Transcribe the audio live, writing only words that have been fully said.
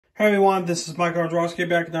Hey everyone, this is Michael Rodrowski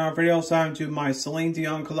back in our video. So I'm doing my Celine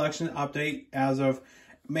Dion collection update as of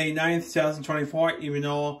May 9th, 2024. Even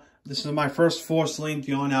though this is my first 4 Celine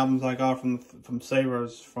Dion albums I got from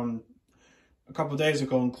Savers from a couple days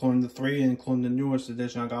ago, including the 3 and including the newest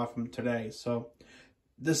edition I got from today. So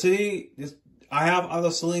I have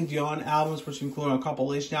other Celine Dion albums, which include a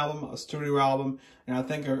compilation album, a studio album, and I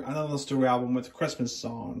think another studio album with Christmas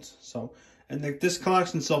songs. And this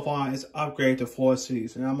collection so far is upgraded to 4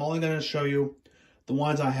 CDs, and I'm only going to show you the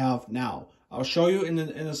ones I have now. I'll show you in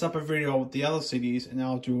a separate video the other CDs, and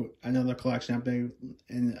I'll do another collection update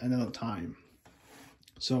in another time.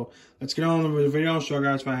 So let's get on with the video and show you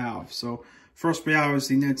guys what I have. So first we have is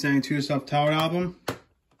the Net 72 Self-Titled album,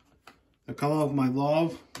 The Color of My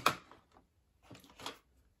Love,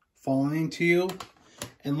 Falling Into You,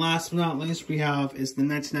 and last but not least we have is the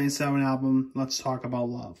 1997 album, Let's Talk About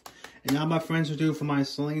Love. And now my friends are due for my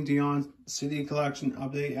Celine Dion CD collection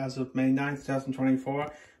update as of May 9th,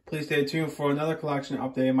 2024. Please stay tuned for another collection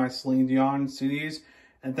update of my Celine Dion CDs.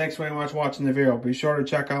 And thanks very much for watching the video. Be sure to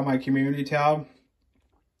check out my community tab,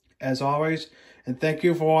 as always. And thank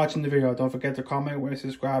you for watching the video. Don't forget to comment, rate,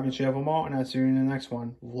 subscribe, and share for more. And I'll see you in the next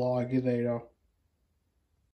one. Vlog you later.